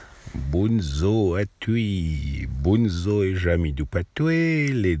Bonzo a tui, bonzo e jami du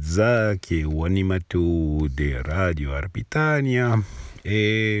patue, le zacche o animato de Radio Arpitania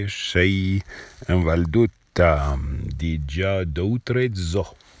e sei in Valdutta di già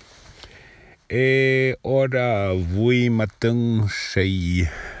 2-3 e ora voi matin sei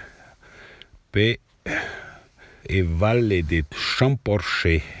pe e valle de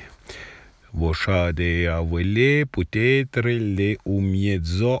Champorcher. Voce de avouer peut-être les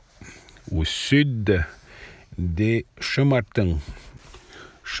mezzo au sud de Champorcher.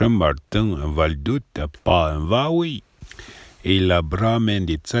 Champorcher, Valdutta, pas un vaoui. Et la bramen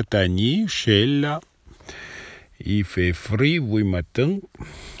de Tsatani, chez là, il fait frais, oui, matin.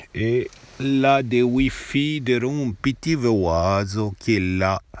 Et là, des wifi de un petit voyâjo qui est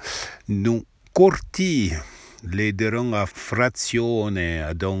là, nous corti. Le deron a frazione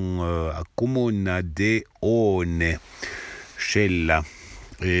ad a comuna de one scella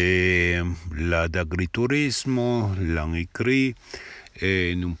e la d'agriturismo l'han écrit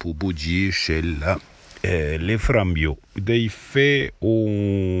e non può buggire scella le frambio dei fait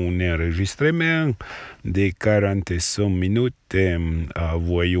un enregistrement de 45 minutes a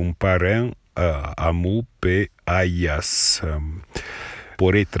voi un parent a mupe aias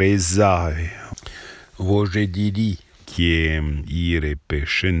por etrezare. Voce di che ire pe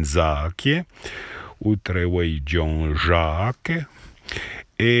Scenzacchie, utre wei John Jacques,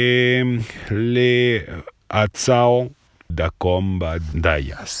 e le azzao da comba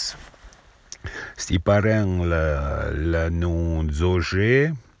d'aias. Sti paren la non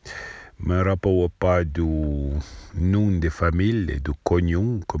zoge, me rapport pas du nom de famille, du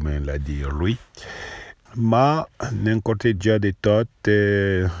cognon, come l'a dit lui. Ma nel corteggia di tot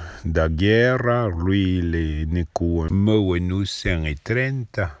da guerra, lui le necu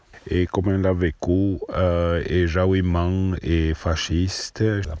 1930 e come l'ha vécu e jauiment e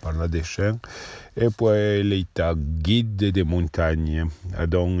fasciste, la parla de chien, e poi l'eta guide de montagne,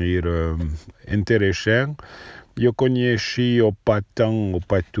 donc era interessant. Io conosci o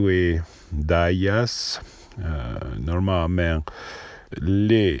patue d'aias, normalement,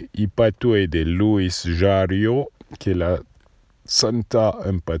 le patue de Luis Jario, che la santa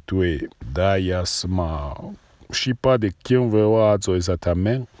un patue d'aias, ma je sais pas de qui on verra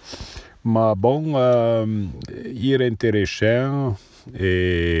exactement, ma bon, il est intéressant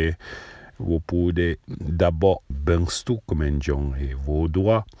et vous pouvez d'abord benstu comme un John et vos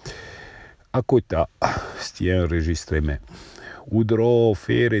doigts à côté, c'est un enregistrement. Voudrò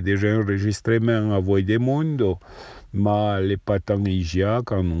faire déjà un enregistrement à voi de mondo, ma le patangia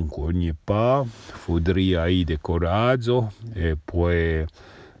quand on ne connaît pas, faudrait avoir de courage et puis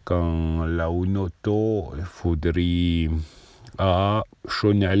quand la unoto faudrait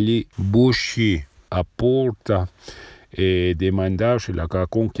chonali boucher à porte et demander chez la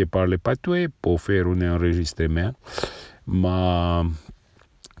quelqu'un qui parle patoué pour faire un enregistrement, ma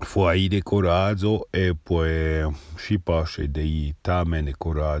faut avoir de courage et puis je sais pas chez des tamen de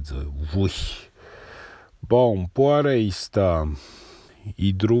courage, oui. Bon, poare sta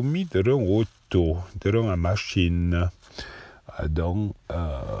i drumi derong auto, derong a machine. Donc,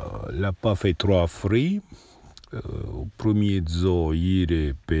 l'a pas fait trop frais. Au premier zo,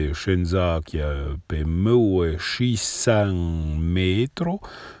 il pe Scenzacchia pe 1600 metros,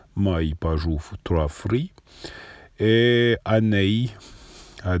 ma il pas joué trop frais. Et année,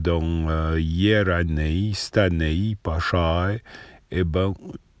 donc, hier année, cette année, pas cher, et ben,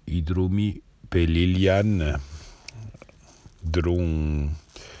 i drumi pe Liliane dron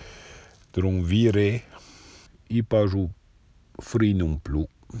viré il pas jou fri non plus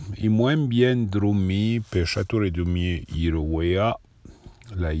i moins bien dromi pe château de mi iroea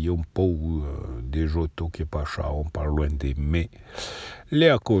là il y a un peu de joto qui pas cha on parle loin de mais les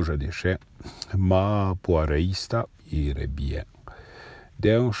a cosa de che ma poareista irait bien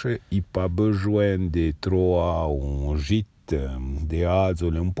donc il pas besoin de trop un gîte de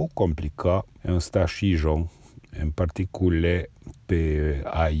azole un po' complicat, un stachijon, in particolare per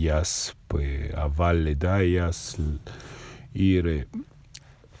aias, per a valle d'aias, ire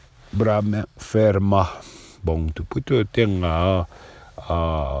brame ferma. Bon, tu peux tenir a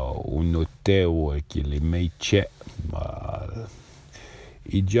un hotel che le mei c'è, ma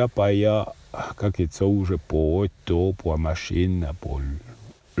i già paia che zauge po otto, po a macchina, po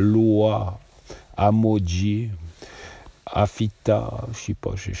lua, a moji, affita, je sais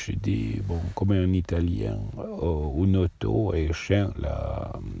pas, je dis, bon, comme un italien, un auto et chien, le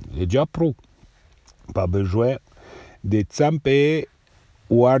déjà pro. Pas besoin de zampe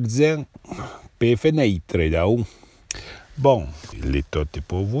ou arzen per fenêtre da un. Bon, le tote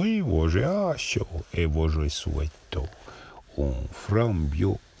pour voi, voce ascio e voce suetto, un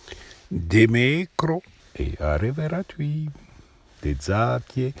frambio des micros et arriveratui, des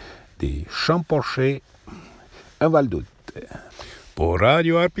zacchie, des Champorcher, un Val d'Ut. Pour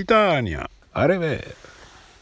Radio Arpitania, arriver.